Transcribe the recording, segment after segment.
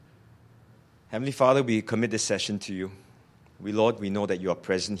Heavenly Father, we commit this session to you. Lord, we know that you are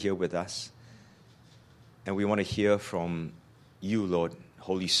present here with us. And we want to hear from you, Lord,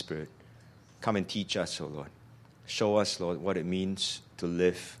 Holy Spirit. Come and teach us, O Lord. Show us, Lord, what it means to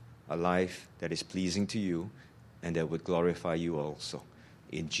live a life that is pleasing to you and that would glorify you also.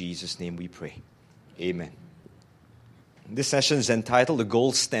 In Jesus' name we pray. Amen. This session is entitled The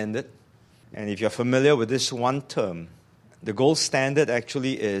Gold Standard. And if you're familiar with this one term, the gold standard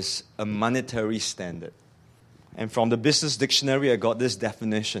actually is a monetary standard. And from the Business Dictionary, I got this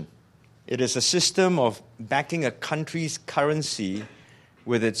definition. It is a system of backing a country's currency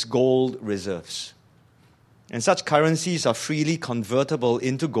with its gold reserves. And such currencies are freely convertible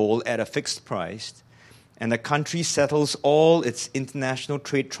into gold at a fixed price, and the country settles all its international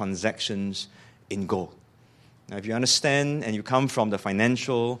trade transactions in gold. Now, if you understand and you come from the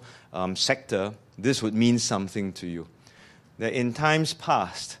financial sector, this would mean something to you. That in times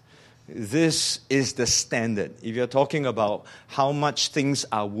past, this is the standard. If you're talking about how much things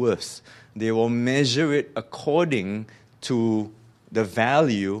are worth, they will measure it according to the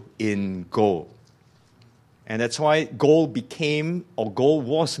value in gold. And that's why gold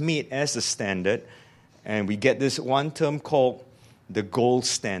was made as the standard, and we get this one term called the gold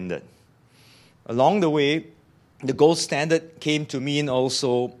standard. Along the way, the gold standard came to mean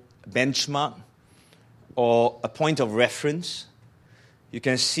also benchmark or a point of reference. You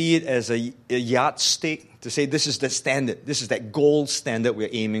can see it as a yardstick to say this is the standard. This is that gold standard we're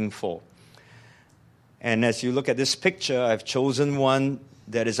aiming for. And as you look at this picture, I've chosen one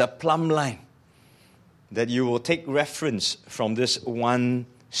that is a plumb line, that you will take reference from this one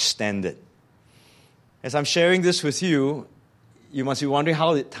standard. As I'm sharing this with you, you must be wondering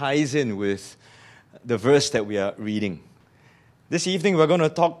how it ties in with the verse that we are reading. This evening we're going to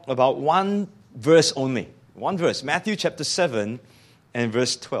talk about one verse only. One verse, Matthew chapter 7 and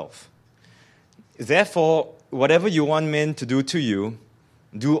verse 12. Therefore, whatever you want men to do to you,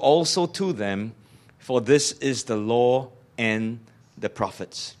 do also to them, for this is the law and the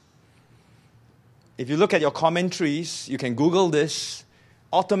prophets. If you look at your commentaries, you can Google this.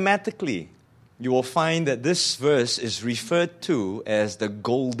 Automatically, you will find that this verse is referred to as the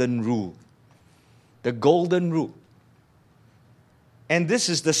golden rule. The golden rule. And this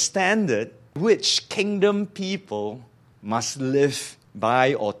is the standard which kingdom people must live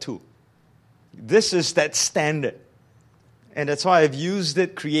by or to. This is that standard. And that's why I've used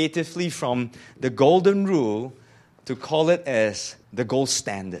it creatively from the golden rule to call it as the gold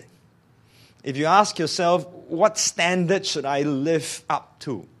standard. If you ask yourself, what standard should I live up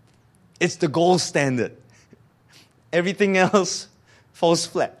to? It's the gold standard. Everything else falls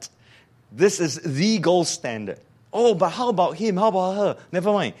flat. This is the gold standard. Oh, but how about him? How about her?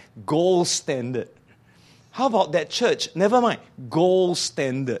 Never mind. Gold standard. How about that church? Never mind. Gold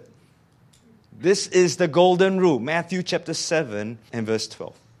standard. This is the golden rule. Matthew chapter 7 and verse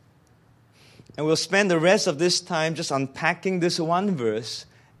 12. And we'll spend the rest of this time just unpacking this one verse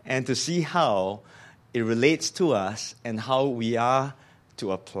and to see how it relates to us and how we are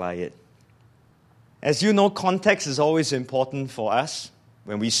to apply it. As you know, context is always important for us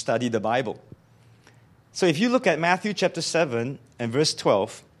when we study the Bible. So if you look at Matthew chapter 7 and verse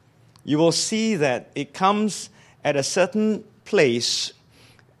 12, you will see that it comes at a certain place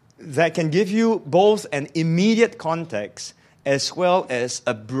that can give you both an immediate context as well as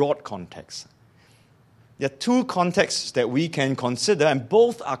a broad context. There are two contexts that we can consider, and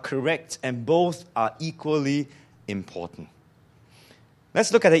both are correct and both are equally important.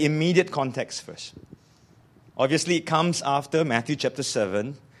 Let's look at the immediate context first. Obviously, it comes after Matthew chapter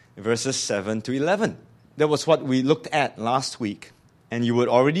 7, verses 7 to 11. That was what we looked at last week. And you would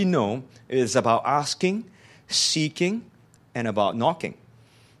already know it is about asking, seeking, and about knocking.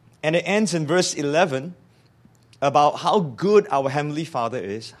 And it ends in verse 11 about how good our Heavenly Father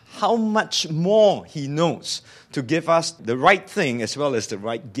is, how much more He knows to give us the right thing as well as the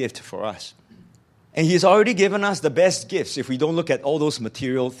right gift for us. And He's already given us the best gifts if we don't look at all those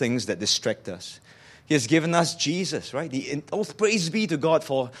material things that distract us. He has given us Jesus, right? Praise be to God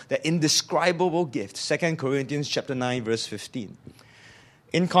for the indescribable gift. 2 Corinthians chapter 9, verse 15.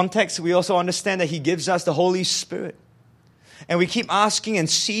 In context, we also understand that He gives us the Holy Spirit. And we keep asking and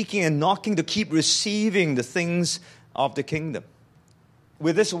seeking and knocking to keep receiving the things of the kingdom.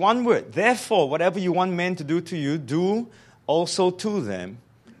 With this one word, therefore, whatever you want men to do to you, do also to them.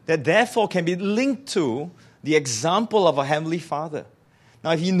 That therefore can be linked to the example of a Heavenly Father.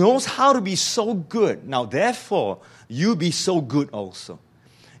 Now, He knows how to be so good. Now, therefore, you be so good also.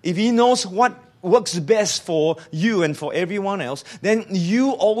 If He knows what works best for you and for everyone else, then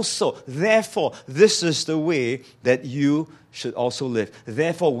you also, therefore, this is the way that you should also live.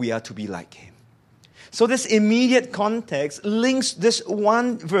 Therefore, we are to be like Him. So this immediate context links this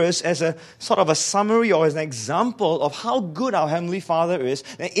one verse as a sort of a summary or as an example of how good our Heavenly Father is.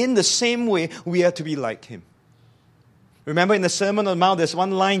 And in the same way, we are to be like Him. Remember in the Sermon on the Mount, there's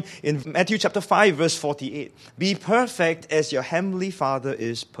one line in Matthew chapter 5, verse 48. Be perfect as your Heavenly Father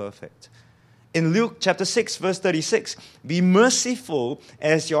is perfect. In Luke chapter 6, verse 36, be merciful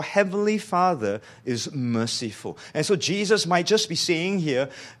as your Heavenly Father is merciful. And so Jesus might just be saying here,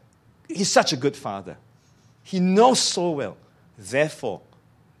 He's such a good Father. He knows so well. Therefore,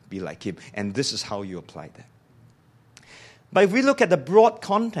 be like Him. And this is how you apply that. But if we look at the broad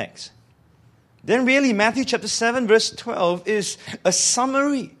context, then really Matthew chapter 7, verse 12 is a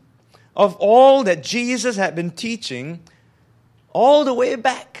summary of all that Jesus had been teaching all the way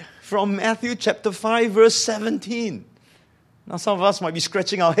back from Matthew chapter 5, verse 17. Now some of us might be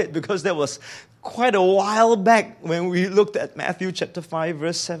scratching our head because that was quite a while back when we looked at Matthew chapter 5,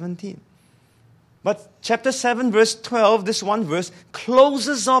 verse 17. But chapter 7, verse 12, this one verse,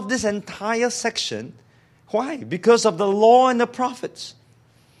 closes off this entire section. Why? Because of the law and the prophets.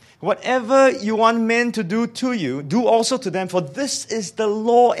 Whatever you want men to do to you, do also to them, for this is the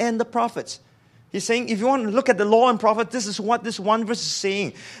law and the prophets. He's saying, if you want to look at the law and prophets, this is what this one verse is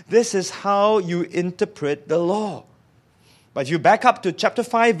saying. This is how you interpret the law. But if you back up to chapter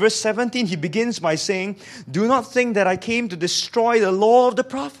 5, verse 17, he begins by saying, do not think that I came to destroy the law of the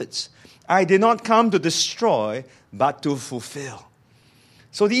prophets. I did not come to destroy, but to fulfill.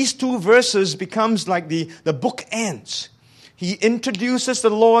 So these two verses becomes like the book ends. He introduces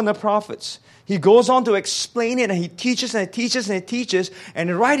the law and the prophets. He goes on to explain it, and he teaches and he teaches and he teaches.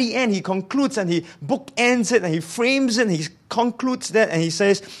 And right at the end, he concludes and he bookends it and he frames it and he concludes that and he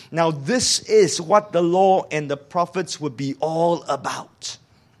says, now this is what the law and the prophets would be all about.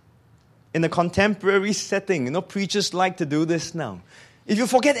 In the contemporary setting, preachers like to do this now. If you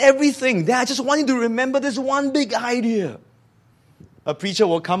forget everything, then I just want you to remember this one big idea. A preacher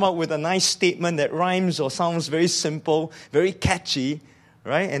will come up with a nice statement that rhymes or sounds very simple, very catchy,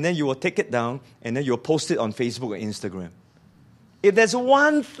 right? And then you will take it down and then you'll post it on Facebook or Instagram. If there's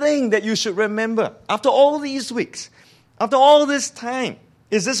one thing that you should remember after all these weeks, after all this time,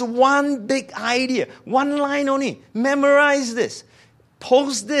 is this one big idea, one line only. Memorize this.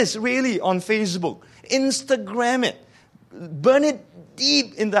 Post this really on Facebook. Instagram it. Burn it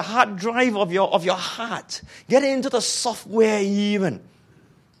deep in the hard drive of your heart. Get it into the software even.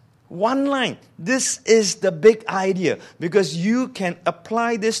 One line. This is the big idea because you can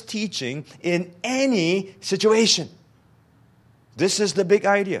apply this teaching in any situation. This is the big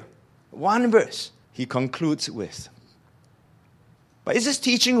idea. One verse he concludes with. But is this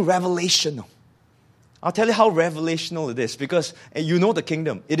teaching revelational? I'll tell you how revelational it is because you know the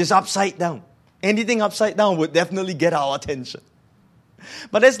kingdom. It is upside down. Anything upside down would definitely get our attention.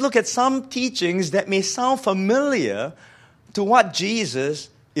 But let's look at some teachings that may sound familiar to what Jesus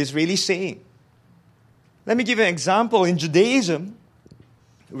is really saying. Let me give you an example. In Judaism,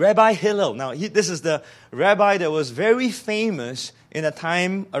 Rabbi Hillel, now this is the rabbi that was very famous in a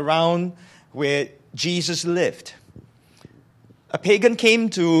time around where Jesus lived. A pagan came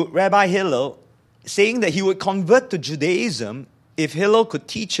to Rabbi Hillel saying that he would convert to Judaism if Hillel could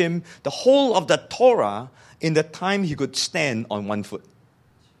teach him the whole of the Torah in the time he could stand on one foot.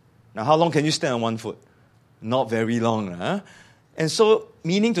 Now, how long can you stand on one foot? Not very long. Huh? And so,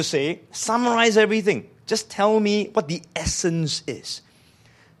 meaning to say, summarize everything. Just tell me what the essence is.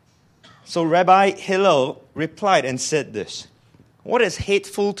 So Rabbi Hillel replied and said this, what is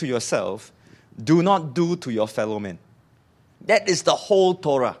hateful to yourself, do not do to your fellow men. That is the whole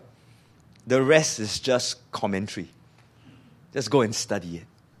Torah. The rest is just commentary. Just go and study it.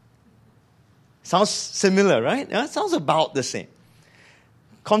 Sounds similar, right? Yeah, sounds about the same.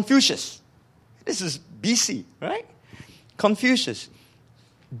 Confucius. This is BC, right? Confucius.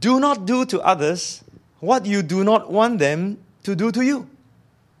 Do not do to others what you do not want them to do to you.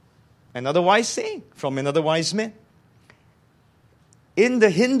 Another wise saying from another wise man. In the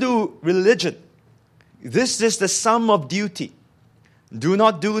Hindu religion, this is the sum of duty. Do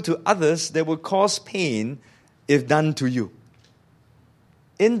not do to others that will cause pain if done to you.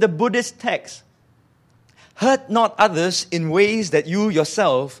 In the Buddhist text, hurt not others in ways that you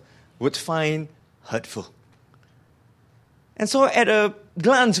yourself would find hurtful. And so at a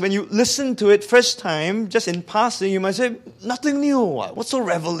glance, when you listen to it first time, just in passing, you might say, nothing new. What's so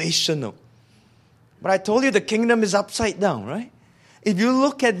revelational? But I told you the kingdom is upside down, right? If you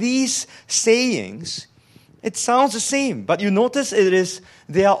look at these sayings, it sounds the same. But you notice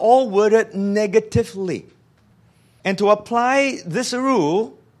they are all worded negatively. And to apply this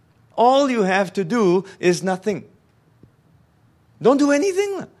rule, all you have to do is nothing. Don't do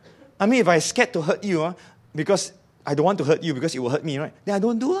anything. I mean, if I'm scared to hurt you, because I don't want to hurt you because it will hurt me, right? Then I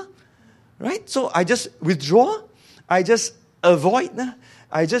don't do it, right? So I just withdraw. I just avoid.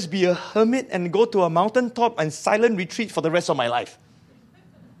 I just be a hermit and go to a mountaintop and silent retreat for the rest of my life.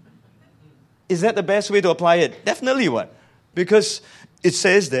 Is that the best way to apply it? Definitely what? Because it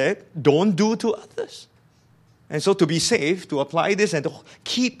says there, don't do to others. And so to be safe, to apply this and to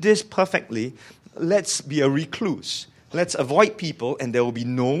keep this perfectly, let's be a recluse. Let's avoid people and there will be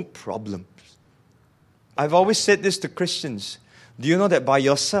no problems. I've always said this to Christians. Do you know that by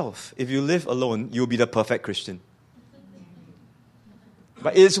yourself, if you live alone, you'll be the perfect Christian?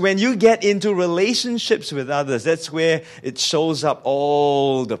 But it's when you get into relationships with others, that's where it shows up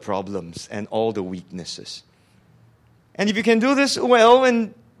all the problems and all the weaknesses. And if you can do this well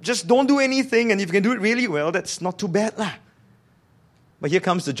and just don't do anything, and if you can do it really well, that's not too bad lah. But here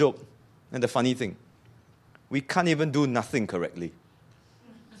comes the joke and the funny thing. We can't even do nothing correctly.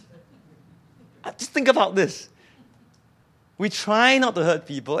 Just think about this. We try not to hurt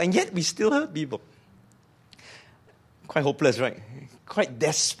people, and yet we still hurt people. Quite hopeless, right? Quite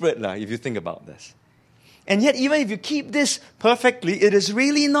desperate if you think about this. And yet, even if you keep this perfectly, it is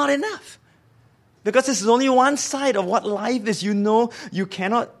really not enough. Because this is only one side of what life is. You know you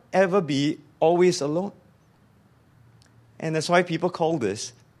cannot ever be always alone. And that's why people call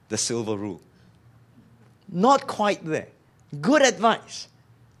this the silver rule. Not quite there. Good advice,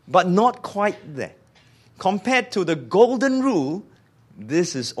 but not quite there. Compared to the golden rule,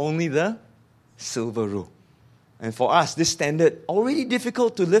 this is only the silver rule. And for us, this standard, already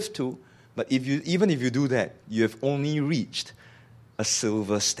difficult to live to, but even if you do that, you have only reached a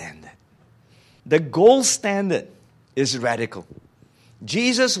silver standard. The gold standard is radical.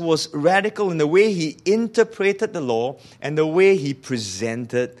 Jesus was radical in the way he interpreted the law and the way he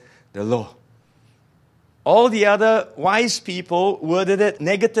presented the law. All the other wise people worded it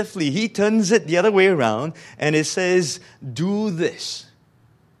negatively. He turns it the other way around and it says, do this.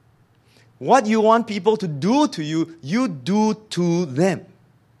 What you want people to do to you, you do to them.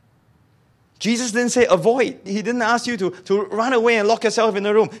 Jesus didn't say avoid. He didn't ask you to run away and lock yourself in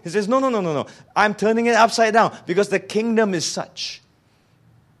a room. He says, no. I'm turning it upside down because the kingdom is such.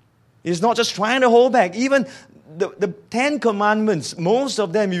 He's not just trying to hold back. Even the 10 commandments, most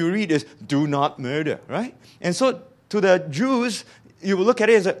of them you read is do not murder, right? And so to the Jews, you will look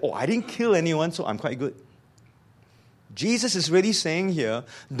at it and say, oh, I didn't kill anyone, so I'm quite good. Jesus is really saying here,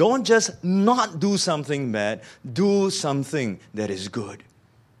 don't just not do something bad, do something that is good.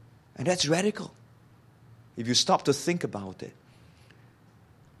 And that's radical, if you stop to think about it.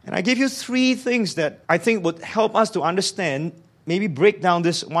 And I give you 3 things that I think would help us to understand, maybe break down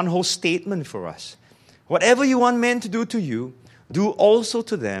this one whole statement for us. Whatever you want men to do to you, do also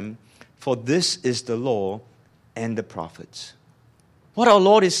to them, for this is the law and the prophets. What our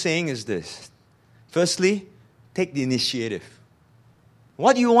Lord is saying is this. Firstly, take the initiative.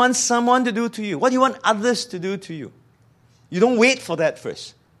 What you want someone to do to you, what you want others to do to you. You don't wait for that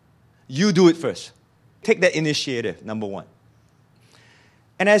first. You do it first. Take that initiative, number 1.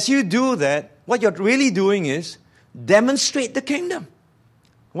 And as you do that, what you're really doing is demonstrate the kingdom.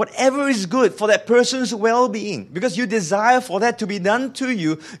 Whatever is good for that person's well-being, because you desire for that to be done to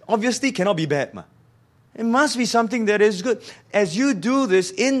you, obviously cannot be bad. It must be something that is good. As you do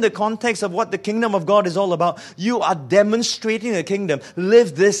this in the context of what the kingdom of God is all about, you are demonstrating the kingdom.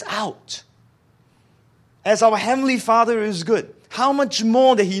 Live this out. As our Heavenly Father is good, how much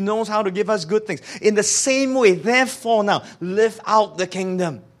more that He knows how to give us good things. In the same way, therefore now, live out the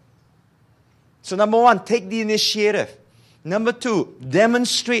kingdom. So number 1, take the initiative. Number 2,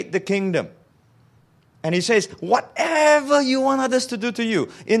 demonstrate the kingdom. And He says, whatever you want others to do to you,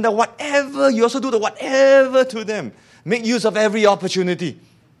 in the whatever, you also do the whatever to them. Make use of every opportunity.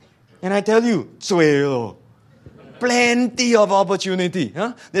 And I tell you, suelo. Plenty of opportunity.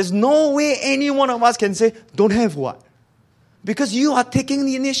 There's no way any one of us can say, don't have what? Because you are taking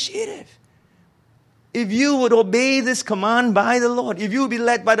the initiative. If you would obey this command by the Lord, if you would be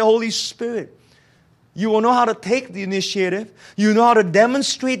led by the Holy Spirit, you will know how to take the initiative. You know how to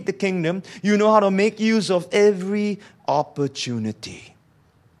demonstrate the kingdom. You know how to make use of every opportunity.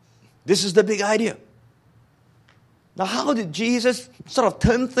 This is the big idea. Now, how did Jesus sort of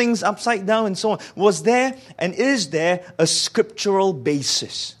turn things upside down and so on? Was there and is there a scriptural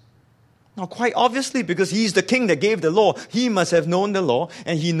basis? Now, quite obviously, because He's the king that gave the law, He must have known the law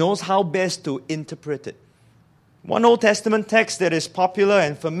and He knows how best to interpret it. One Old Testament text that is popular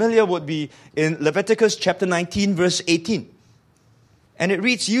and familiar would be in Leviticus chapter 19, verse 18. And it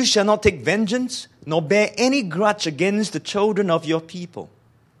reads, you shall not take vengeance, nor bear any grudge against the children of your people.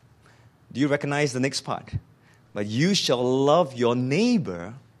 Do you recognize the next part? But you shall love your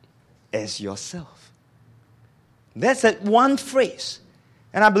neighbor as yourself. That's that one phrase.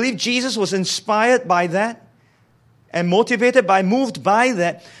 And I believe Jesus was inspired by that and motivated by, moved by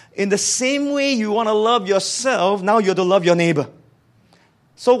that. In the same way you want to love yourself, now you're to love your neighbor.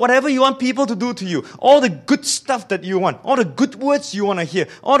 So whatever you want people to do to you, all the good stuff that you want, all the good words you want to hear,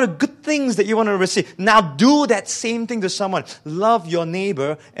 all the good things that you want to receive, now do that same thing to someone. Love your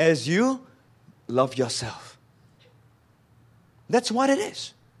neighbor as you love yourself. That's what it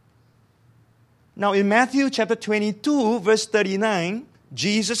is. Now in Matthew chapter 22, verse 39,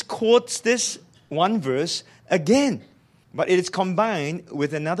 Jesus quotes this one verse again, but it is combined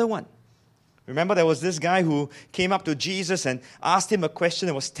with another one. Remember, there was this guy who came up to Jesus and asked him a question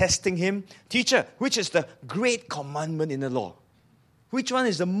and was testing him. Teacher, which is the great commandment in the law? Which one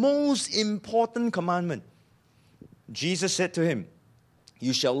is the most important commandment? Jesus said to him,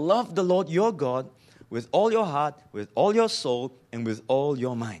 you shall love the Lord your God with all your heart, with all your soul, and with all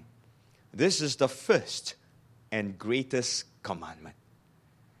your mind. This is the first and greatest commandment.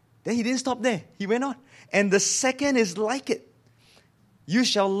 Then he didn't stop there. He went on. And the second is like it. You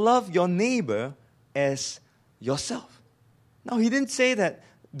shall love your neighbor as yourself. Now, he didn't say that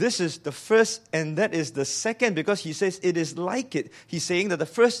this is the first and that is the second because he says it is like it. He's saying that the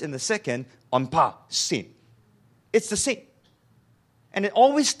first and the second on par, same. It's the same. And it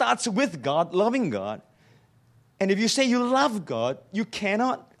always starts with God, loving God. And if you say you love God, you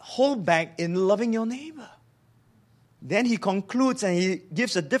cannot hold back in loving your neighbor. Then he concludes and he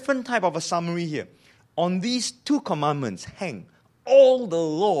gives a different type of a summary here. On these two commandments hang all the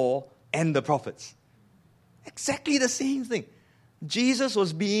law and the prophets. Exactly the same thing. Jesus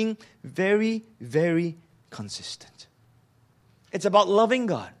was being very, very consistent. It's about loving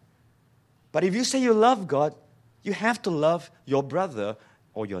God. But if you say you love God, you have to love your brother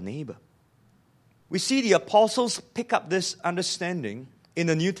or your neighbor. We see the apostles pick up this understanding in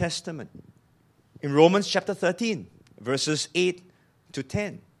the New Testament. In Romans chapter 13, verses 8 to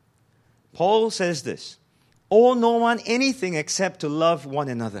 10. Paul says this, owe no one anything except to love one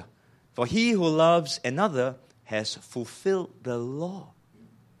another. For he who loves another has fulfilled the law.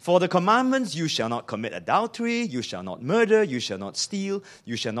 For the commandments, you shall not commit adultery, you shall not murder, you shall not steal,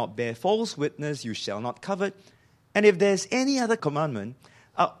 you shall not bear false witness, you shall not covet. And if there's any other commandment,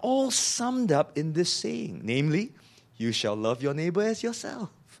 are all summed up in this saying, namely, you shall love your neighbor as yourself.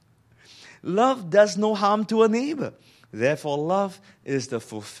 Love does no harm to a neighbor. Therefore, love is the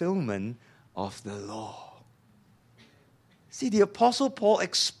fulfillment of the law. See, the Apostle Paul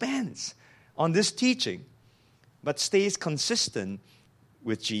expands on this teaching, but stays consistent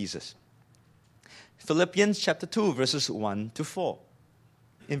with Jesus. Philippians chapter 2, verses 1 to 4.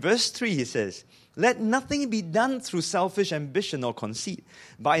 In verse 3, he says, let nothing be done through selfish ambition or conceit,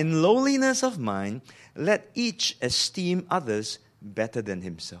 but in lowliness of mind, let each esteem others better than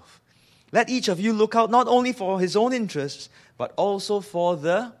himself. Let each of you look out not only for his own interests, but also for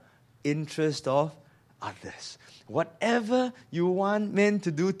the interest of others. Whatever you want men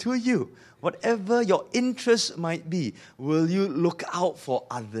to do to you, whatever your interest might be, will you look out for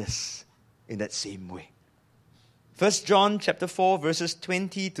others in that same way? 1 John chapter 4, verses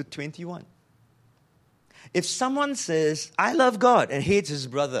 20 to 21. If someone says, I love God and hates his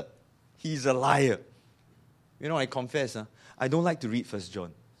brother, he's a liar. You know, I confess, I don't like to read 1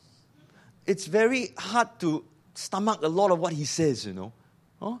 John. It's very hard to stomach a lot of what he says, you know.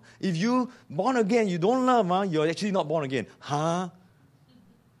 Huh? If you born again, you don't love, you're actually not born again. Huh?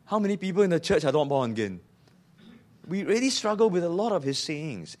 How many people in the church are not born again? We really struggle with a lot of his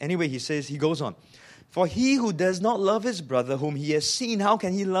sayings. Anyway, he goes on. For he who does not love his brother whom he has seen, how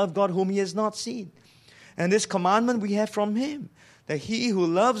can he love God whom he has not seen? And this commandment we have from him, that he who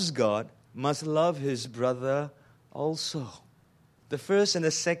loves God must love his brother also. The first and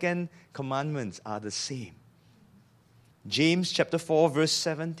the second commandments are the same. James chapter 4, verse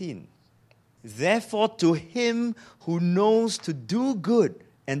 17. Therefore, to him who knows to do good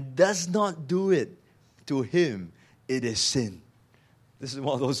and does not do it, to him it is sin. This is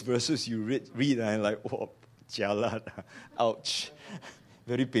one of those verses you read and you're like, oh, jialat, ouch.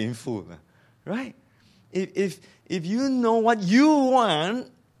 Very painful, right? If you know what you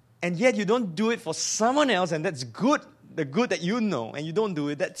want, and yet you don't do it for someone else, and that's good, the good that you know, and you don't do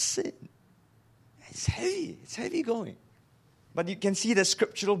it, that's sin. It's heavy going. But you can see the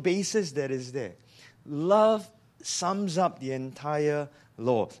scriptural basis that is there. Love sums up the entire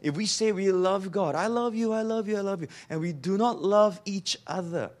law. If we say we love God, I love you, I love you, I love you, and we do not love each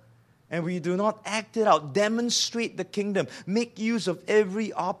other, and we do not act it out, demonstrate the kingdom, make use of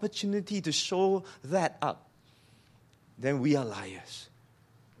every opportunity to show that up, then we are liars.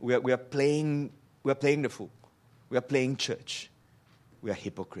 We are playing the fool. We are playing church. We are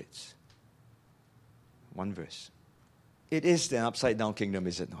hypocrites. One verse. It is the upside-down kingdom,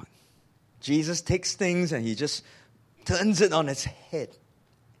 is it not? Jesus takes things and he just turns it on its head.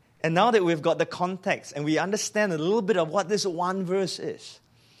 And now that we've got the context and we understand a little bit of what this one verse is,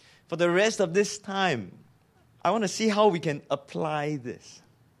 for the rest of this time, I want to see how we can apply this.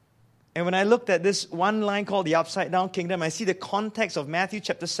 And when I looked at this one line called the upside-down kingdom, I see the context of Matthew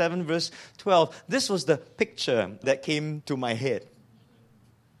chapter 7, verse 12. This was the picture that came to my head.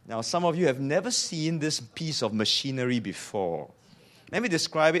 Now, some of you have never seen this piece of machinery before. Let me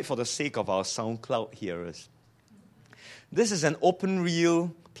describe it for the sake of our SoundCloud hearers. This is an open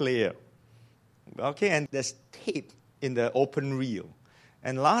reel player. Okay, and there's tape in the open reel.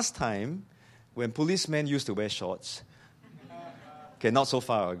 And last time, when policemen used to wear shorts, okay, not so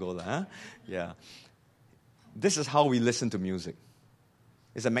far ago, huh? Yeah. This is how we listen to music.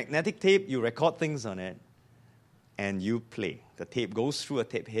 It's a magnetic tape, you record things on it, and you play. The tape goes through a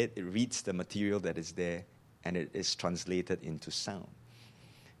tape head, it reads the material that is there, and it is translated into sound.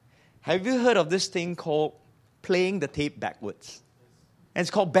 Have you heard of this thing called playing the tape backwards? And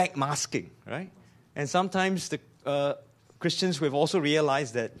it's called backmasking, right? And sometimes the Christians who have also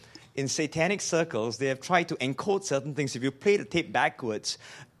realized that in satanic circles, they have tried to encode certain things. If you play the tape backwards,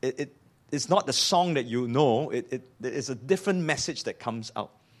 it's not the song that you know. It is a different message that comes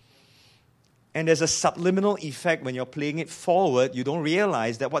out. And there's a subliminal effect when you're playing it forward. You don't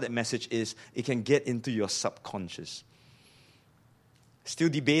realize that what that message is. It can get into your subconscious. Still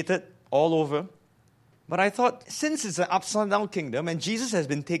debated all over. But I thought, since it's an upside-down kingdom and Jesus has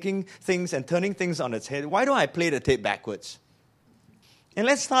been taking things and turning things on its head, why don't I play the tape backwards? And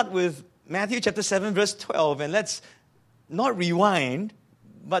let's start with Matthew chapter 7, verse 12, and let's not rewind,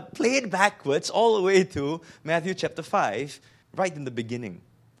 but play it backwards all the way to Matthew chapter 5, right in the beginning.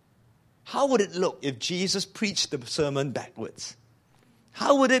 How would it look if Jesus preached the sermon backwards?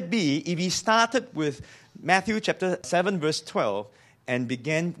 How would it be if he started with Matthew chapter 7, verse 12, and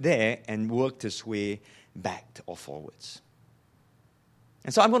began there and worked his way back or forwards?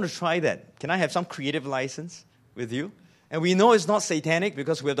 And so I'm going to try that. Can I have some creative license with you? And we know it's not satanic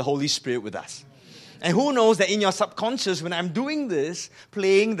because we have the Holy Spirit with us. And who knows that in your subconscious, when I'm doing this,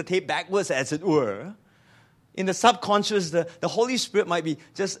 playing the tape backwards as it were, in the subconscious, the Holy Spirit might be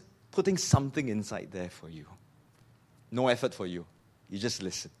just putting something inside there for you. No effort for you. You just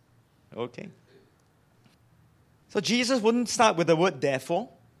listen. Okay? So Jesus wouldn't start with the word therefore.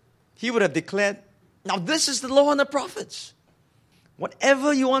 He would have declared, now this is the law and the prophets.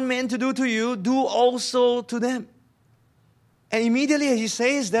 Whatever you want men to do to you, do also to them. And immediately as he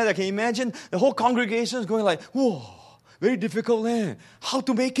says that, I can imagine the whole congregation is going like, whoa, very difficult, how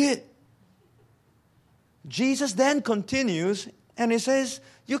to make it? Jesus then continues and he says,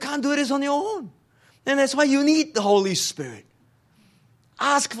 you can't do this on your own. And that's why you need the Holy Spirit.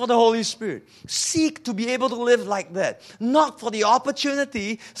 Ask for the Holy Spirit. Seek to be able to live like that. Knock for the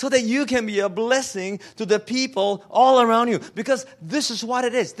opportunity so that you can be a blessing to the people all around you. Because this is what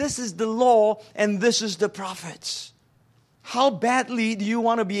it is. This is the law and this is the prophets. How badly do you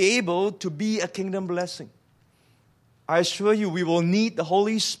want to be able to be a kingdom blessing? I assure you, we will need the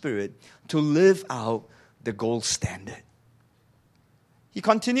Holy Spirit to live out the gold standard. He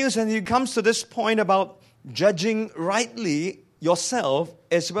continues and he comes to this point about judging rightly yourself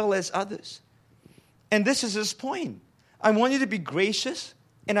as well as others. And this is his point. I want you to be gracious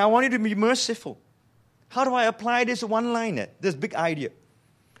and I want you to be merciful. How do I apply this one-liner, this big idea?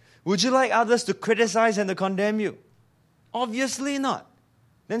 Would you like others to criticize and to condemn you? Obviously not.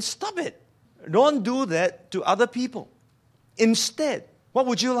 Then stop it. Don't do that to other people. Instead, what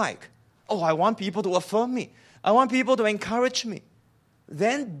would you like? Oh, I want people to affirm me. I want people to encourage me.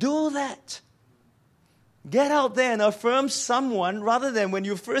 Then do that. Get out there and affirm someone rather than when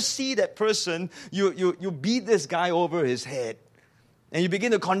you first see that person, you beat this guy over his head. And you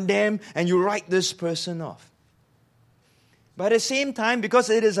begin to condemn and you write this person off. But at the same time, because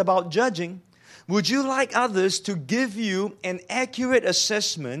it is about judging, would you like others to give you an accurate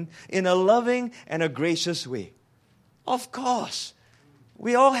assessment in a loving and a gracious way? Of course.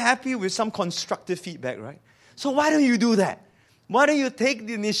 We're all happy with some constructive feedback, right? So why don't you do that? Why don't you take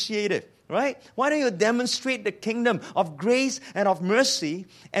the initiative, right? Why don't you demonstrate the kingdom of grace and of mercy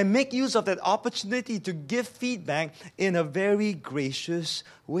and make use of that opportunity to give feedback in a very gracious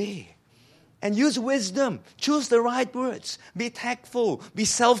way? And use wisdom. Choose the right words. Be tactful. Be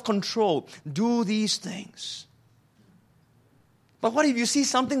self-controlled. Do these things. But what if you see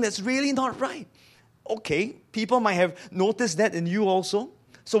something that's really not right? Okay, people might have noticed that in you also.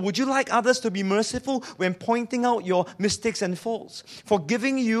 So would you like others to be merciful when pointing out your mistakes and faults?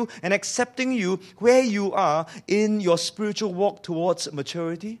 Forgiving you and accepting you where you are in your spiritual walk towards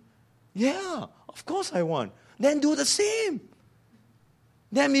maturity? Yeah, of course I want. Then do the same.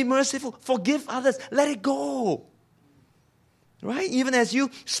 Then be merciful. Forgive others. Let it go. Right? Even as you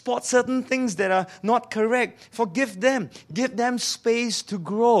spot certain things that are not correct, forgive them. Give them space to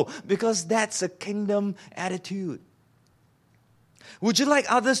grow, because that's a kingdom attitude. Would you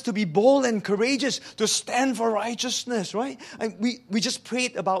like others to be bold and courageous, to stand for righteousness, right? And we just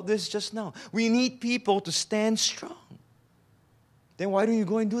prayed about this just now. We need people to stand strong. Then why don't you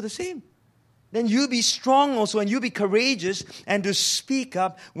go and do the same? Then you be strong also, and you be courageous, and to speak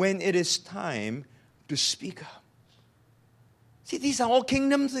up when it is time to speak up. See, these are all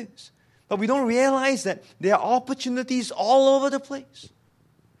kingdom things. But we don't realize that there are opportunities all over the place.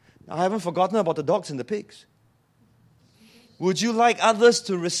 Now, I haven't forgotten about the dogs and the pigs. Would you like others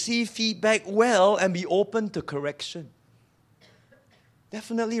to receive feedback well and be open to correction?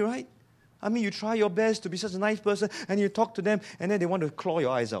 Definitely, right? I mean, you try your best to be such a nice person, and you talk to them, and then they want to claw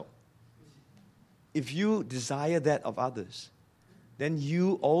your eyes out. If you desire that of others, then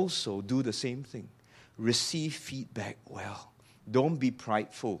you also do the same thing. Receive feedback well. Don't be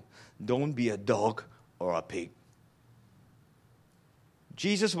prideful. Don't be a dog or a pig.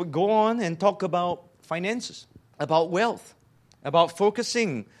 Jesus would go on and talk about finances, about wealth, about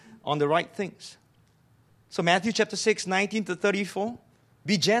focusing on the right things. So Matthew chapter 6, 19 to 34,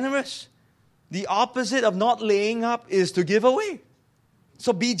 be generous. The opposite of not laying up is to give away.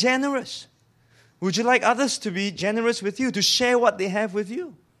 So be generous. Would you like others to be generous with you, to share what they have with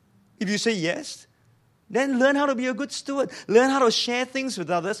you? If you say yes, then learn how to be a good steward. Learn how to share things with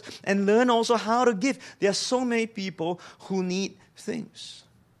others, and learn also how to give. There are so many people who need things.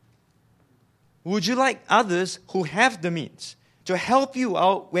 Would you like others who have the means to help you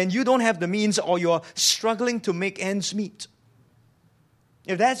out when you don't have the means, or you're struggling to make ends meet?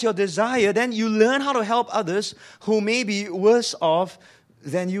 If that's your desire, then you learn how to help others who may be worse off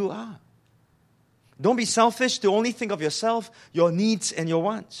than you are. Don't be selfish to only think of yourself, your needs, and your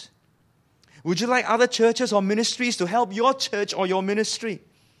wants. Would you like other churches or ministries to help your church or your ministry?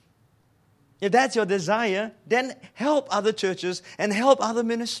 If that's your desire, then help other churches and help other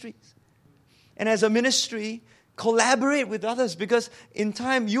ministries. And as a ministry, collaborate with others, because in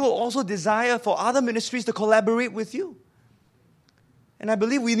time you will also desire for other ministries to collaborate with you. And I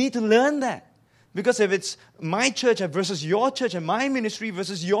believe we need to learn that. Because if it's my church versus your church and my ministry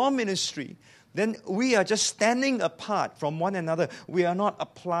versus your ministry, then we are just standing apart from one another. We are not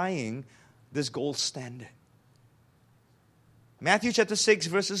applying this gold standard. Matthew chapter 6,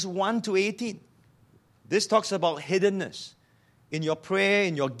 verses 1 to 18. This talks about hiddenness in your prayer,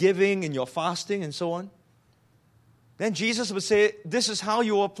 in your giving, in your fasting, and so on. Then Jesus would say, this is how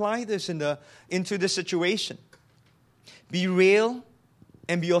you apply this into this situation. Be real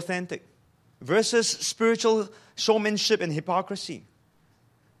and be authentic, versus spiritual showmanship and hypocrisy.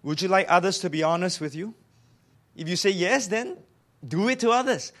 Would you like others to be honest with you? If you say yes, then do it to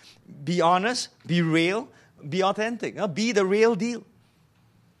others. Be honest, be real, be authentic. Be the real deal.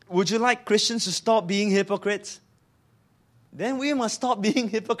 Would you like Christians to stop being hypocrites? Then we must stop being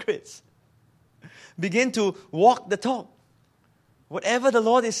hypocrites. Begin to walk the talk. Whatever the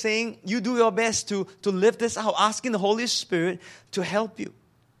Lord is saying, you do your best to live this out, asking the Holy Spirit to help you.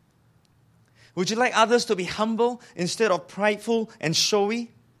 Would you like others to be humble instead of prideful and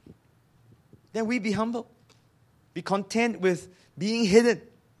showy? Then we be humble. Be content with being hidden,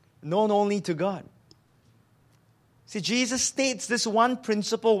 known only to God. See, Jesus states this one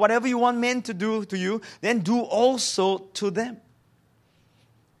principle: whatever you want men to do to you, then do also to them.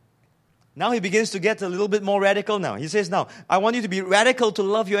 Now he begins to get a little bit more radical now. He says, now, I want you to be radical to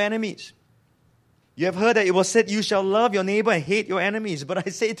love your enemies. You have heard that it was said, you shall love your neighbor and hate your enemies. But I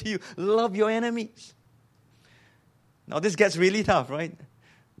say to you, love your enemies. Now this gets really tough, right?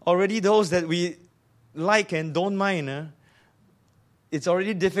 Already those that we like and don't mind, it's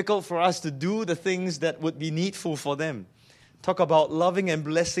already difficult for us to do the things that would be needful for them. Talk about loving and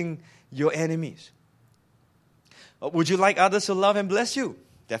blessing your enemies. Would you like others to love and bless you?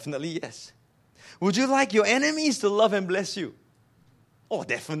 Definitely yes. Would you like your enemies to love and bless you? Oh,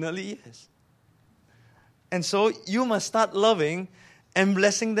 definitely yes. And so you must start loving and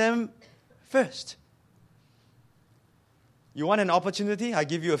blessing them first. You want an opportunity? I'll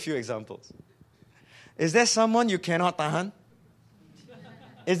give you a few examples. Is there someone you cannot tahan?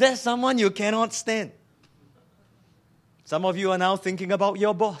 Is there someone you cannot stand? Some of you are now thinking about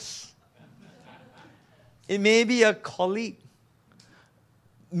your boss. It may be a colleague.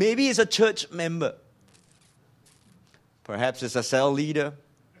 Maybe it's a church member. Perhaps it's a cell leader.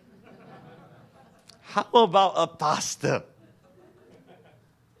 How about a pastor?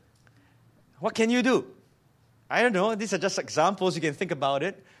 What can you do? I don't know. These are just examples. You can think about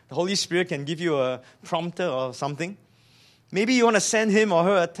it. The Holy Spirit can give you a prompter or something. Maybe you want to send him or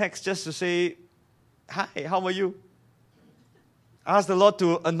her a text just to say, hi, how are you? Ask the Lord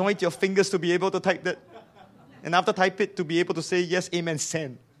to anoint your fingers to be able to type that. And after type it, to be able to say, yes, amen,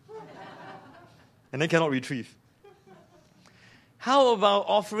 send. And then cannot retrieve. How about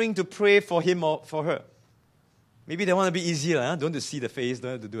offering to pray for him or for her? Maybe they want to be easier. Don't want to see the face,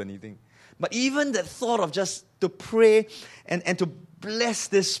 don't have to do anything. But even the thought of just to pray and to bless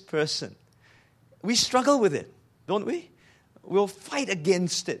this person, we struggle with it, don't we? We'll fight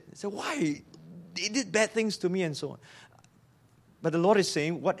against it. Say, why? They did bad things to me and so on. But the Lord is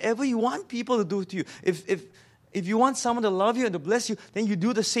saying, whatever you want people to do to you, if you want someone to love you and to bless you, then you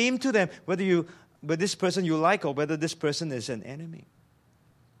do the same to them, whether this person you like or whether this person is an enemy.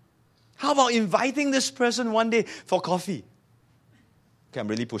 How about inviting this person one day for coffee? Okay, I'm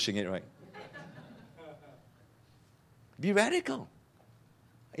really pushing it, right? Be radical.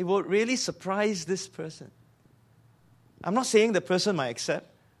 It will really surprise this person. I'm not saying the person might accept.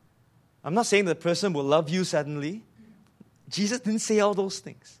 I'm not saying the person will love you suddenly. Jesus didn't say all those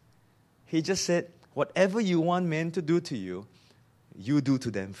things. He just said, whatever you want men to do to you, you do to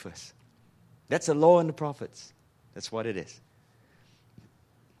them first. That's the law and the prophets. That's what it is.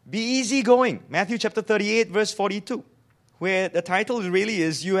 Be easygoing. Matthew chapter 38, verse 42, where the title really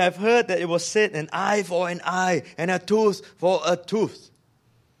is, you have heard that it was said, an eye for an eye and a tooth for a tooth.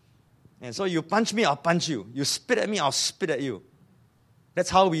 And so you punch me, I'll punch you. You spit at me, I'll spit at you. That's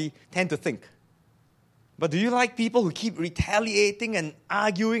how we tend to think. But do you like people who keep retaliating and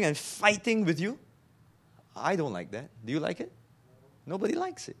arguing and fighting with you? I don't like that. Do you like it? Nobody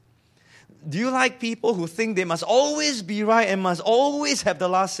likes it. Do you like people who think they must always be right and must always have the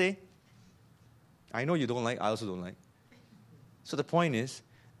last say? I know you don't like, I also don't like. So the point is,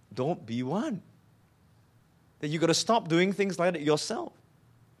 don't be one. That you got to stop doing things like that yourself.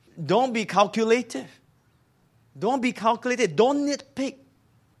 Don't be calculative. Don't be calculated. Don't nitpick.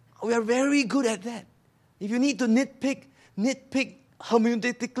 We are very good at that. If you need to nitpick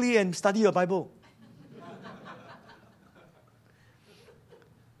hermeneutically and study your Bible.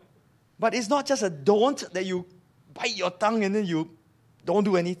 But it's not just a don't that you bite your tongue and then you don't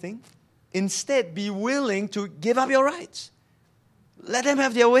do anything. Instead, be willing to give up your rights. Let them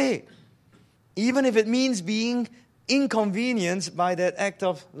have their way. Even if it means being inconvenienced by that act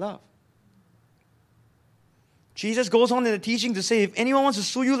of love. Jesus goes on in the teaching to say, if anyone wants to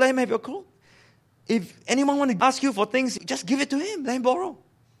sue you, let him have your coat. If anyone wants to ask you for things, just give it to him, let him borrow.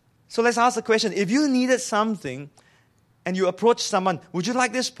 So let's ask the question, if you needed something and you approach someone, would you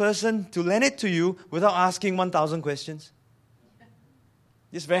like this person to lend it to you without asking 1,000 questions?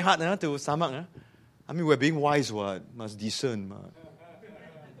 It's very hard to stomach. I mean, we're being wise, must discern.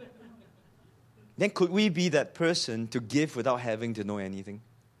 Then could we be that person to give without having to know anything?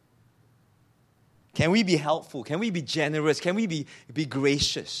 Can we be helpful? Can we be generous? Can we be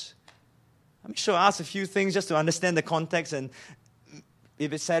gracious? I'm sure I ask a few things just to understand the context, and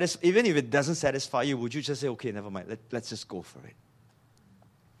even if it doesn't satisfy you, would you just say, okay, never mind, let's just go for it.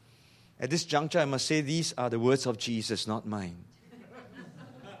 At this juncture, I must say these are the words of Jesus, not mine.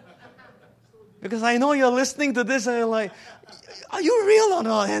 Because I know you're listening to this and you're like, are you real or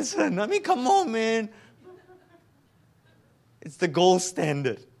not, Hanson? I mean, come on, man. It's the gold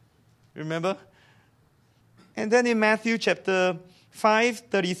standard. Remember? And then in Matthew chapter 5,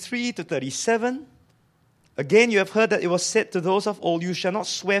 33 to 37, again, you have heard that it was said to those of old, you shall not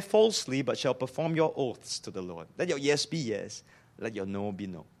swear falsely, but shall perform your oaths to the Lord. Let your yes be yes, let your no be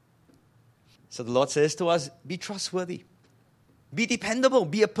no. So the Lord says to us, be trustworthy, be dependable,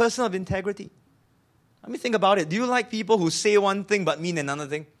 be a person of integrity. Let me think about it. Do you like people who say one thing but mean another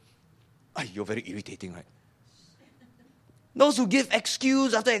thing? You're very irritating, right? Those who give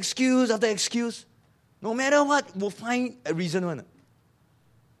excuse after excuse after excuse, no matter what, will find a reason. One.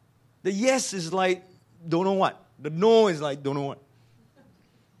 The yes is like, don't know what. The no is like, don't know what.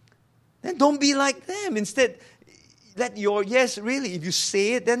 Then don't be like them. Instead, let your yes really, if you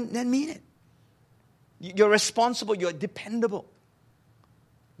say it, then mean it. You're responsible, you're dependable.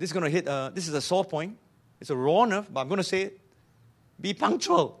 This is going to hit, this is a sore point. It's a raw nerve, but I'm going to say it. Be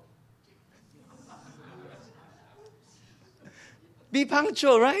punctual. Be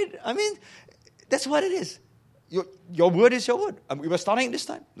punctual, right? I mean, that's what it is. Your word is your word. We were starting this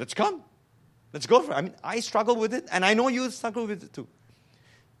time. Let's come. Let's go for it. I mean, I struggle with it, and I know you struggle with it too.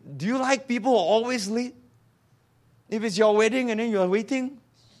 Do you like people who are always late? If it's your wedding and then you are waiting.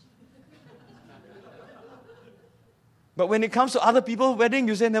 But when it comes to other people's wedding,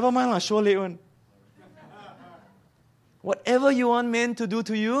 you say, never mind, I'll show late one. Whatever you want men to do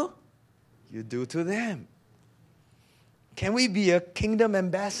to you, you do to them. Can we be a kingdom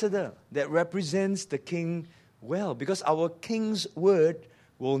ambassador that represents the king well? Because our king's word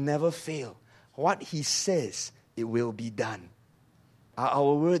will never fail. What he says, it will be done. Are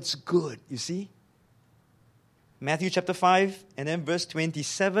our words good, you see? Matthew chapter 5 and then verse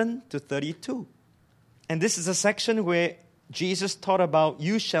 27 to 32. And this is a section where Jesus taught about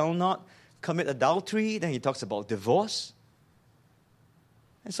you shall not commit adultery. Then he talks about divorce.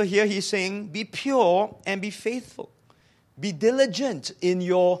 And so here he's saying, be pure and be faithful. Be diligent in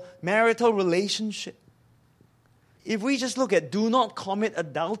your marital relationship. If we just look at do not commit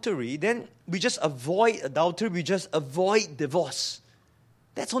adultery, then we just avoid adultery, we just avoid divorce.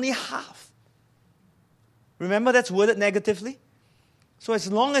 That's only half. Remember, that's worded negatively. So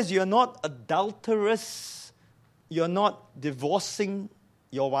as long as you're not adulterous, you're not divorcing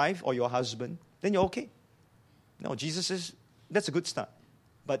your wife or your husband, then you're okay. No, Jesus says, that's a good start.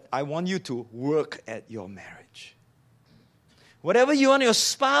 But I want you to work at your marriage. Whatever you want your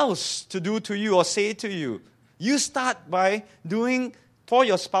spouse to do to you or say to you, you start by doing for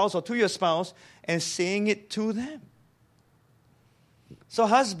your spouse or to your spouse and saying it to them. So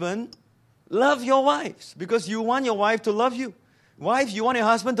husband, love your wives because you want your wife to love you. Wife, you want your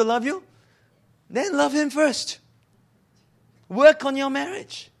husband to love you? Then love him first. Work on your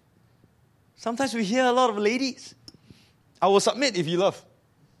marriage. Sometimes we hear a lot of ladies, I will submit if you love.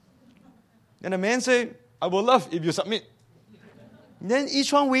 Then a man say, I will love if you submit. Then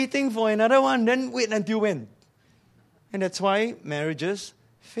each one waiting for another one, then wait until when? And that's why marriages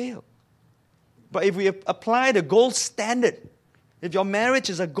fail. But if we apply the gold standard, if your marriage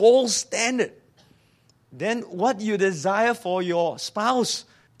is a gold standard, then what you desire for your spouse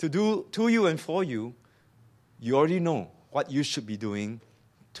to do to you and for you, you already know what you should be doing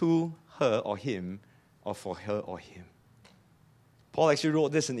to her or him or for her or him. Paul actually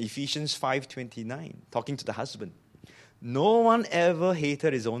wrote this in Ephesians 5:29, talking to the husband. No one ever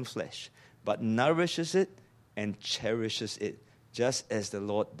hated his own flesh, but nourishes it and cherishes it, just as the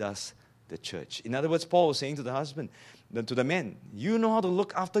Lord does the church. In other words, Paul was saying to the husband, to the men, you know how to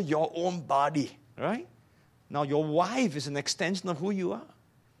look after your own body, right? Now your wife is an extension of who you are.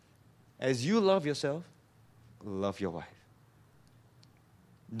 As you love yourself, love your wife.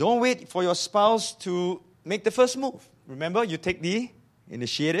 Don't wait for your spouse to make the first move. Remember, you take the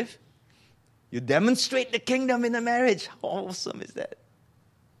initiative. You demonstrate the kingdom in the marriage. How awesome is that?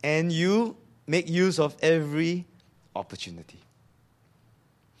 And you make use of every opportunity.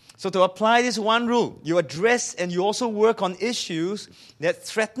 So to apply this one rule, you address and you also work on issues that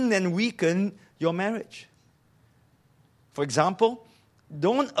threaten and weaken your marriage. For example,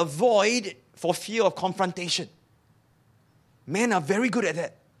 don't avoid for fear of confrontation. Men are very good at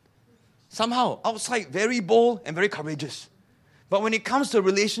that. Somehow, outside, very bold and very courageous. But when it comes to a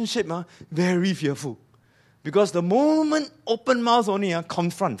relationship, very fearful. Because the moment open mouth only,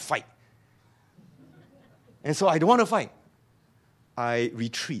 confront, fight. And so I don't want to fight. I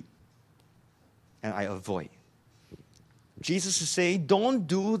retreat. And I avoid. Jesus is saying, don't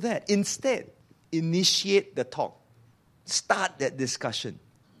do that. Instead, initiate the talk. Start that discussion.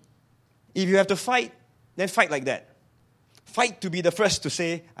 If you have to fight, then fight like that. Fight to be the first to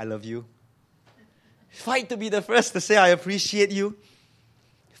say, I love you. Fight to be the first to say, I appreciate you.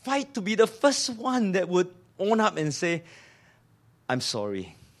 Fight to be the first one that would own up and say, I'm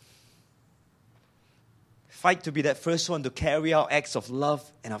sorry. Fight to be that first one to carry out acts of love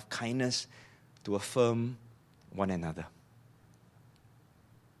and of kindness to affirm one another.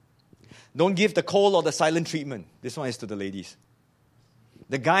 Don't give the cold or the silent treatment. This one is to the ladies.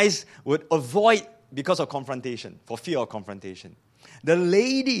 The guys would avoid because of confrontation, for fear of confrontation. The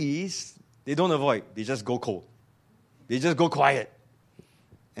ladies, they don't avoid. They just go cold. They just go quiet.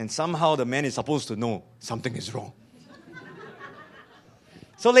 And somehow the man is supposed to know something is wrong.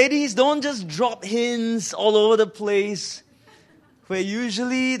 So ladies, don't just drop hints all over the place where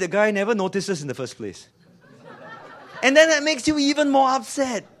usually the guy never notices in the first place. And then that makes you even more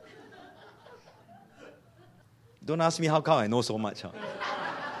upset. Don't ask me how come I know so much.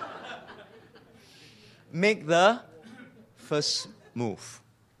 Make the first move.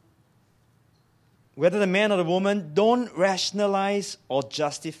 Whether the man or the woman, don't rationalize or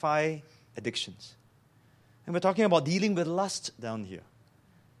justify addictions. And we're talking about dealing with lust down here.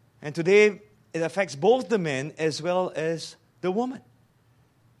 And today, it affects both the man as well as the woman.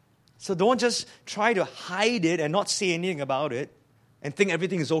 So don't just try to hide it and not say anything about it and think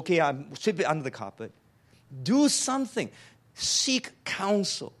everything is okay, sweep it under the carpet. Do something. Seek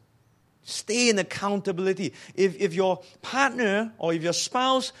counsel. Stay in accountability. If your partner or if your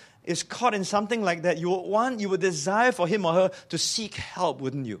spouse is caught in something like that, you would desire for him or her to seek help,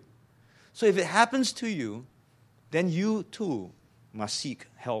 wouldn't you? So if it happens to you, then you too must seek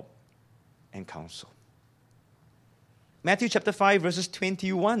help and counsel. Matthew chapter 5, verses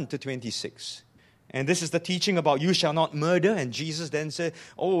 21 to 26. And this is the teaching about you shall not murder. And Jesus then said,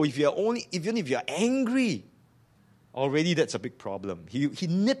 even if you're angry, already that's a big problem. He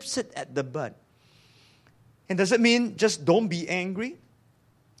nips it at the bud. And does it mean just don't be angry?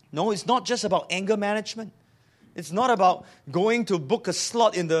 No, it's not just about anger management. It's not about going to book a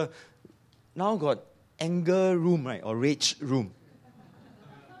slot in the, now got anger room, right? Or rage room.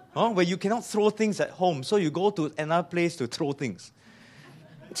 Where you cannot throw things at home, so you go to another place to throw things.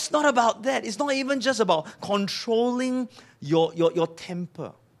 It's not about that. It's not even just about controlling your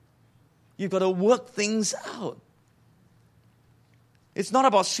temper. You've got to work things out. It's not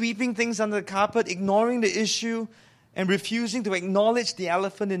about sweeping things under the carpet, ignoring the issue, and refusing to acknowledge the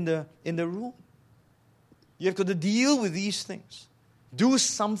elephant in the room. You've got to deal with these things. Do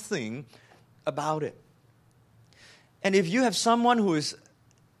something about it. And if you have someone who is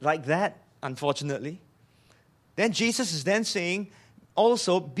like that, unfortunately, then Jesus is then saying,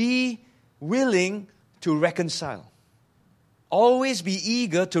 also be willing to reconcile. Always be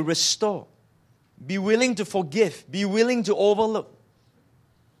eager to restore. Be willing to forgive. Be willing to overlook.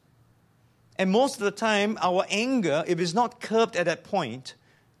 And most of the time, our anger, if it's not curbed at that point,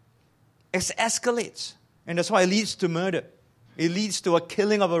 it escalates. And that's why it leads to murder. It leads to a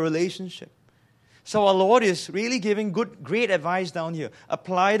killing of a relationship. So our Lord is really giving great advice down here.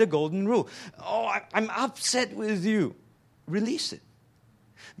 Apply the golden rule. I'm upset with you. Release it.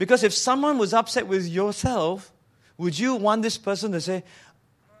 Because if someone was upset with yourself, would you want this person to say,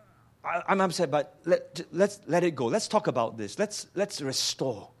 I'm upset, but let's let it go. Let's talk about this. Let's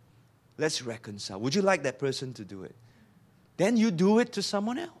restore. Let's reconcile. Would you like that person to do it? Then you do it to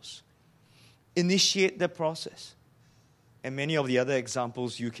someone else. Initiate the process. And many of the other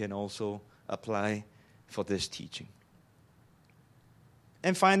examples you can also apply for this teaching.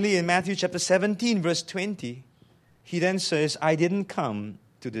 And finally, in Matthew chapter 17, verse 20, he then says, I didn't come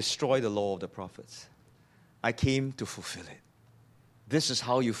to destroy the law of the prophets. I came to fulfill it. This is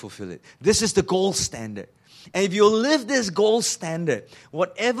how you fulfill it. This is the gold standard. And if you live this gold standard,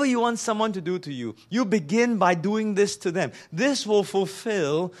 whatever you want someone to do to you, you begin by doing this to them. This will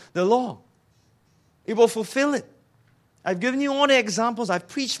fulfill the law. It will fulfill it. I've given you all the examples. I've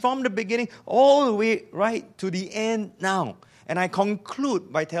preached from the beginning all the way right to the end now. And I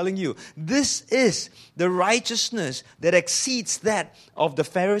conclude by telling you, this is the righteousness that exceeds that of the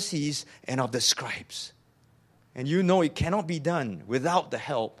Pharisees and of the scribes. And you know it cannot be done without the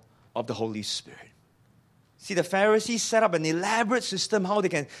help of the Holy Spirit. See, the Pharisees set up an elaborate system how they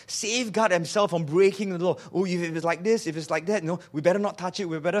can safeguard themselves from breaking the law. Oh, if it's like this, if it's like that, we better not touch it.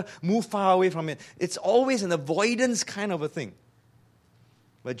 We better move far away from it. It's always an avoidance kind of a thing.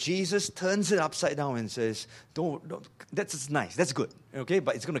 But Jesus turns it upside down and says, don't, that's nice, that's good, okay?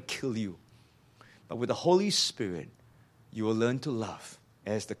 But it's going to kill you. But with the Holy Spirit, you will learn to love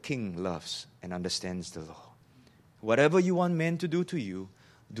as the King loves and understands the law. Whatever you want men to do to you,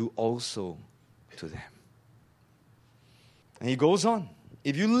 do also to them. And he goes on.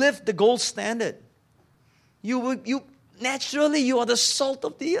 If you live the gold standard, you naturally you are the salt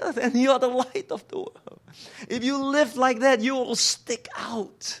of the earth and you are the light of the world. If you live like that, you will stick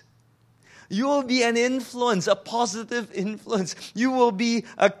out. You will be an influence, a positive influence. You will be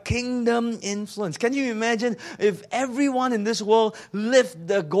a kingdom influence. Can you imagine if everyone in this world lived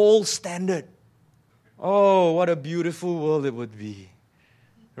the gold standard? Oh, what a beautiful world it would be.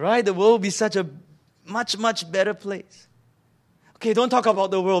 Right? The world would be such a much, much better place. Okay, don't talk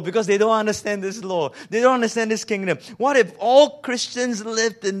about the world because they don't understand this law. They don't understand this kingdom. What if all Christians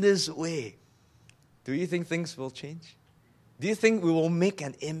lived in this way? Do you think things will change? Do you think we will make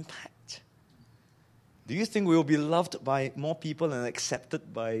an impact? Do you think we will be loved by more people and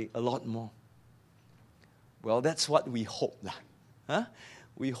accepted by a lot more? Well, that's what we hope.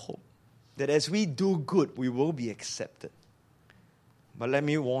 We hope that as we do good, we will be accepted. But let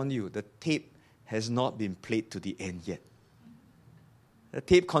me warn you, the tape has not been played to the end yet. The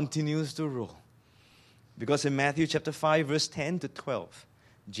tape continues to roll. Because in Matthew chapter 5, verse 10 to 12,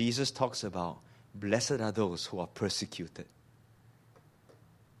 Jesus talks about, blessed are those who are persecuted.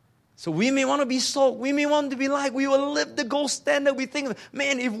 So we may want to be salt. We may want to be like, we will live the gold standard. We think,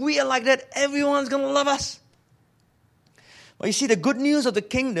 man, if we are like that, everyone's going to love us. But you see, the good news of the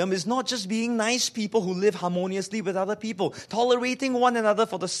kingdom is not just being nice people who live harmoniously with other people, tolerating one another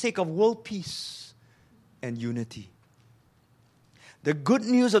for the sake of world peace and unity. The good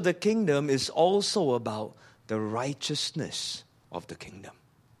news of the kingdom is also about the righteousness of the kingdom.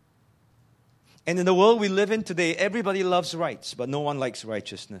 And in the world we live in today, everybody loves rights, but no one likes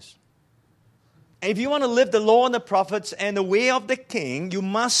righteousness. And if you want to live the law and the prophets and the way of the king, you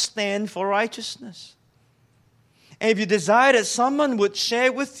must stand for righteousness. And if you desire that someone would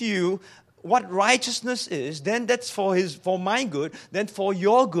share with you what righteousness is, then that's for my good. Then for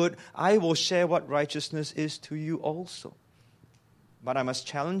your good, I will share what righteousness is to you also. But I must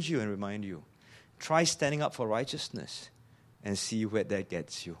challenge you and remind you, try standing up for righteousness and see where that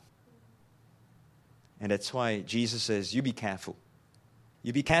gets you. And that's why Jesus says, you be careful.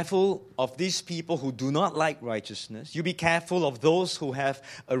 You be careful of these people who do not like righteousness. You be careful of those who have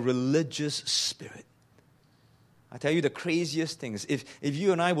a religious spirit. I tell you the craziest things. If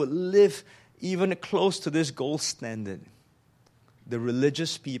you and I would live even close to this gold standard, the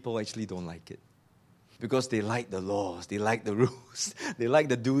religious people actually don't like it. Because they like the laws, they like the rules, they like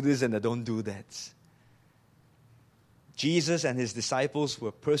the do this and the don't do that. Jesus and his disciples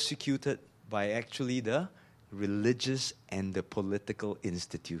were persecuted by actually the religious and the political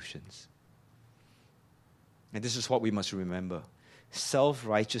institutions. And this is what we must remember.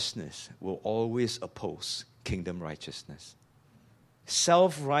 Self-righteousness will always oppose kingdom righteousness.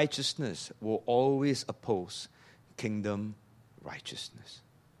 Self-righteousness will always oppose kingdom righteousness.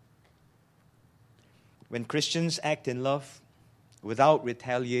 When Christians act in love without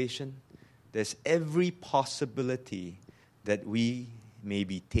retaliation, there's every possibility that we may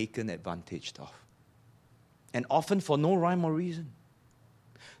be taken advantage of. And often for no rhyme or reason.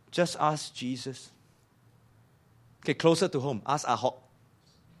 Just ask Jesus. Okay, closer to home, ask Ahok.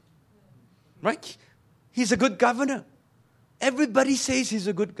 Right? He's a good governor. Everybody says he's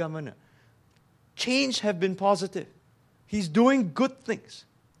a good governor. Change have been positive. He's doing good things.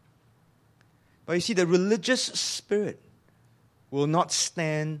 But you see, the religious spirit will not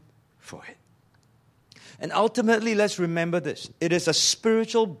stand for it. And ultimately, let's remember this. It is a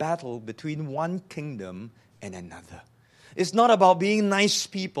spiritual battle between one kingdom and another. It's not about being nice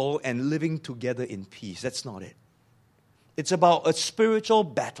people and living together in peace. That's not it. It's about a spiritual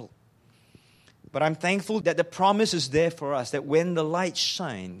battle. But I'm thankful that the promise is there for us, that when the light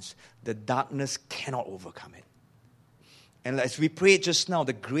shines, the darkness cannot overcome it. And as we prayed just now,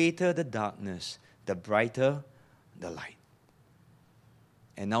 the greater the darkness, the brighter the light.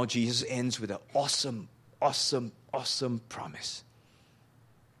 And now Jesus ends with an awesome promise.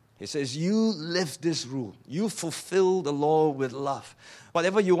 He says, you live this rule. You fulfill the law with love.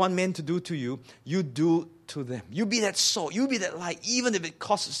 Whatever you want men to do to you, you do to them. You be that salt. You be that light, even if it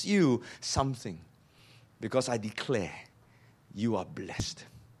costs you something. Because I declare, you are blessed.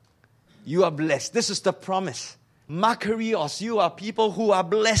 You are blessed. This is the promise. Makarios, you are people who are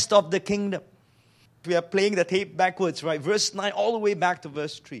blessed of the kingdom. We are playing the tape backwards, right? Verse 9 all the way back to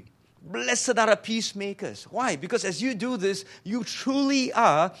verse 3. Blessed are the peacemakers. Why? Because as you do this, you truly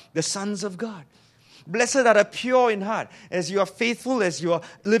are the sons of God. Blessed are the pure in heart. As you are faithful, as you are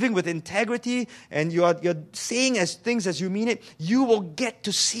living with integrity, and you're saying as things as you mean it, you will get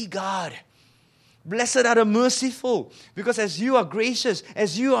to see God. Blessed are the merciful, because as you are gracious,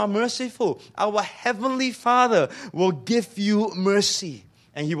 as you are merciful, our Heavenly Father will give you mercy,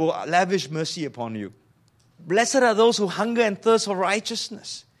 and He will lavish mercy upon you. Blessed are those who hunger and thirst for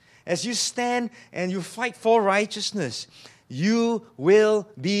righteousness. As you stand and you fight for righteousness, you will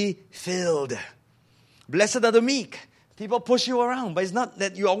be filled. Blessed are the meek. People push you around, but it's not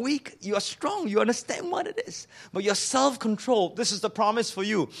that you are weak. You are strong. You understand what it is. But you're self-controlled. This is the promise for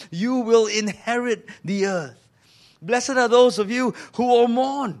you. You will inherit the earth. Blessed are those of you who will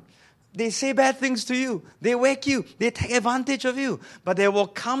mourn. They say bad things to you. They wake you. They take advantage of you. But there will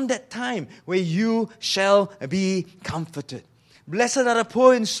come that time where you shall be comforted. Blessed are the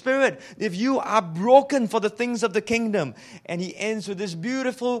poor in spirit, if you are broken for the things of the kingdom. And he ends with this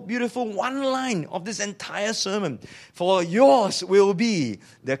beautiful, beautiful one line of this entire sermon. For yours will be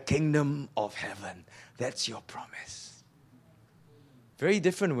the kingdom of heaven. That's your promise. Very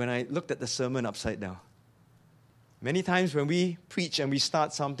different when I looked at the sermon upside down. Many times when we preach and we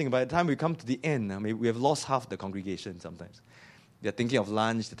start something, by the time we come to the end, I mean, we have lost half the congregation sometimes. They're thinking of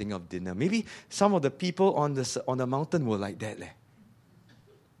lunch, they're thinking of dinner. Maybe some of the people on the mountain were like that.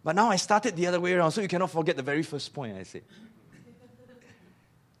 But now I started the other way around, so you cannot forget the very first point I said.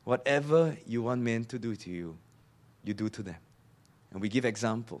 Whatever you want men to do to you, you do to them. And we give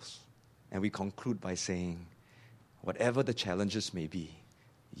examples. And we conclude by saying, whatever the challenges may be,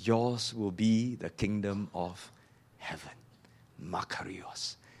 yours will be the kingdom of heaven.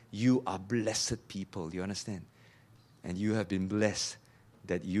 Makarios. You are blessed people, you understand? And you have been blessed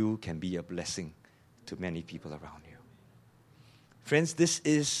that you can be a blessing to many people around you. Friends, this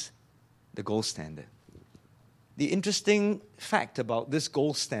is the gold standard. The interesting fact about this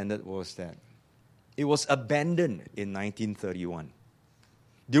gold standard was that it was abandoned in 1931.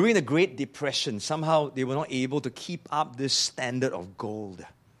 During the Great Depression, somehow they were not able to keep up this standard of gold.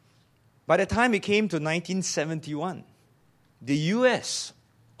 By the time it came to 1971, the US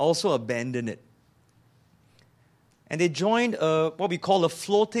also abandoned it. And they joined what we call a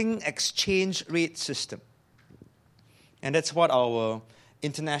floating exchange rate system. And that's what our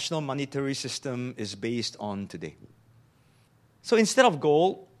international monetary system is based on today. So instead of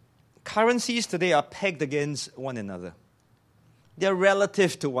gold, currencies today are pegged against one another. They're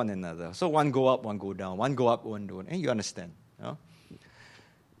relative to one another. So one go up, one go down. One go up, one go down. You understand? No?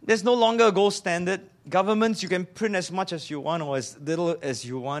 There's no longer a gold standard. Governments, you can print as much as you want or as little as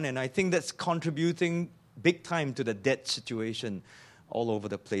you want. And I think that's contributing big time to the debt situation all over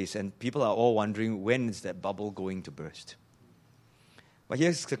the place. And people are all wondering, when is that bubble going to burst? But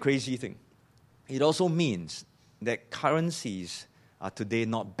here's the crazy thing. It also means that currencies are today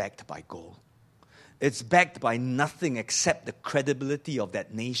not backed by gold. It's backed by nothing except the credibility of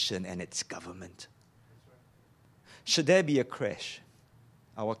that nation and its government. Should there be a crash,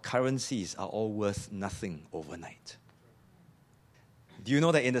 our currencies are all worth nothing overnight. Do you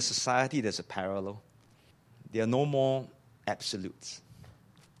know that in the society there's a parallel? There are no more absolutes.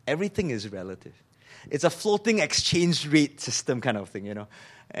 Everything is relative. It's a floating exchange rate system kind of thing, you know.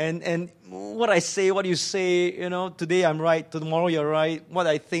 And what I say, what you say, you know, today I'm right, tomorrow you're right, what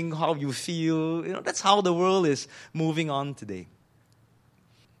I think, how you feel, you know, that's how the world is moving on today.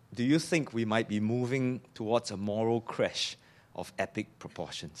 Do you think we might be moving towards a moral crash of epic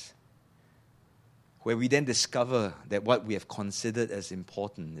proportions, where we then discover that what we have considered as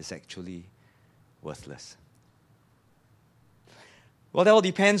important is actually worthless? Well, that all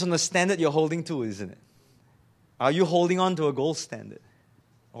depends on the standard you're holding to, isn't it? Are you holding on to a gold standard?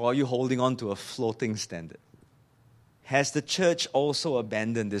 Or are you holding on to a floating standard? Has the church also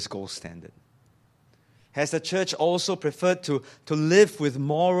abandoned this gold standard? Has the church also preferred to live with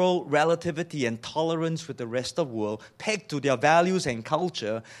moral relativity and tolerance with the rest of the world, pegged to their values and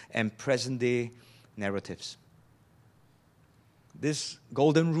culture and present-day narratives? This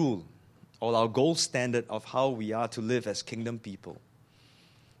golden rule, or our gold standard of how we are to live as kingdom people,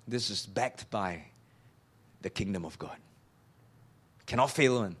 this is backed by the kingdom of God. Cannot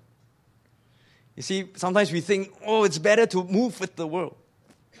fail one. You see, sometimes we think, oh, it's better to move with the world.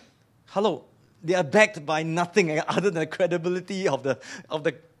 Hello, they are backed by nothing other than the credibility of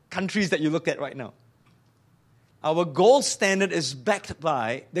the countries that you look at right now. Our gold standard is backed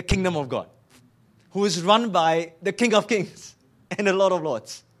by the kingdom of God, who is run by the King of Kings and the Lord of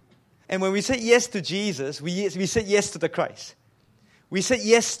Lords. And when we said yes to Jesus, we said yes to the Christ. We said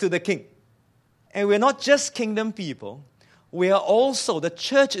yes to the King. And we're not just kingdom people. We are also, the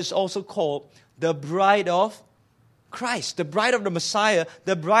church is also called the bride of Christ, the bride of the Messiah,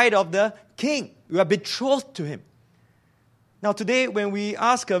 the bride of the King. We are betrothed to Him. Now today, when we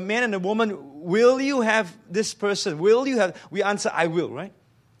ask a man and a woman, will you have this person? We answer, I will, right?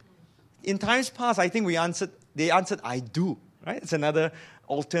 In times past, I think they answered, I do, right? It's another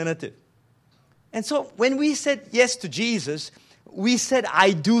alternative. And so when we said yes to Jesus, we said,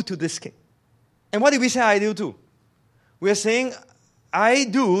 I do to this King. And what did we say I do to? We're saying, I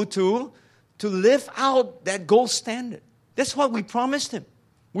do to live out that gold standard. That's what we promised Him.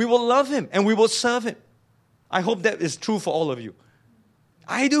 We will love Him and we will serve Him. I hope that is true for all of you.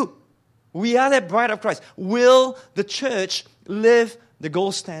 I do. We are that bride of Christ. Will the church live the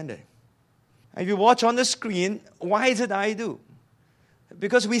gold standard? If you watch on the screen, why is it I do?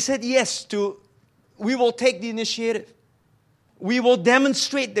 Because we said yes to, we will take the initiative. We will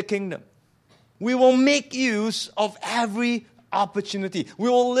demonstrate the kingdom. We will make use of every opportunity. We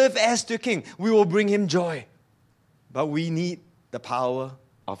will live as the King. We will bring Him joy. But we need the power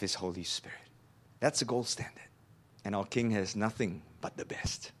of His Holy Spirit. That's the gold standard. And our King has nothing but the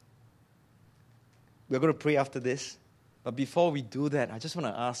best. We're going to pray after this. But before we do that, I just want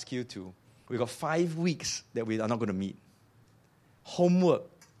to ask you to, we've got 5 weeks that we are not going to meet. Homework.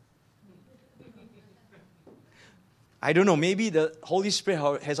 I don't know, maybe the Holy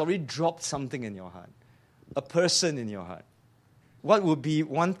Spirit has already dropped something in your heart. A person in your heart. What would be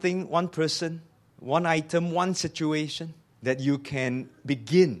one thing, one person, one item, one situation that you can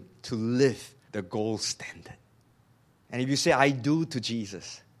begin to live the gold standard? And if you say, I do to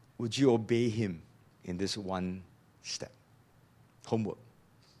Jesus, would you obey Him in this one step? Homework.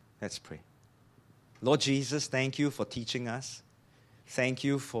 Let's pray. Lord Jesus, thank you for teaching us. Thank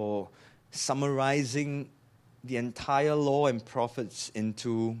you for summarizing the entire law and prophets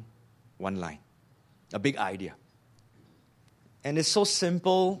into one line. A big idea. And it's so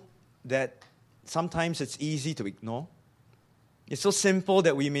simple that sometimes it's easy to ignore. It's so simple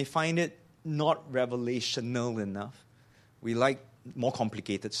that we may find it not revelational enough. We like more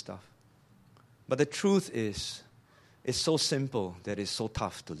complicated stuff. But the truth is, it's so simple that it's so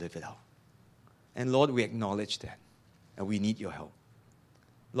tough to live it out. And Lord, we acknowledge that. And we need your help.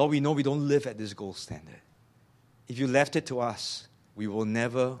 Lord, we know we don't live at this gold standard. If you left it to us, we will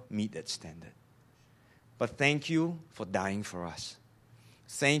never meet that standard. But thank you for dying for us.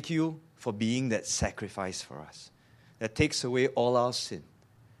 Thank you for being that sacrifice for us that takes away all our sin.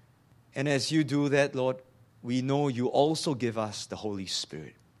 And as you do that, Lord, we know you also give us the Holy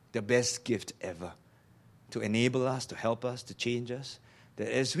Spirit, the best gift ever, to enable us, to help us, to change us, that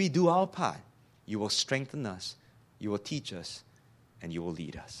as we do our part, you will strengthen us, you will teach us, and you will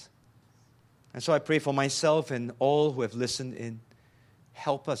lead us. And so I pray for myself and all who have listened in,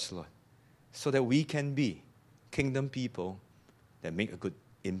 help us, Lord, so that we can be kingdom people that make a good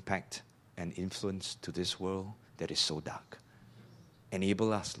impact and influence to this world that is so dark.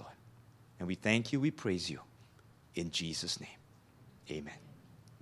 Enable us, Lord. And we thank you, we praise you. In Jesus' name, amen.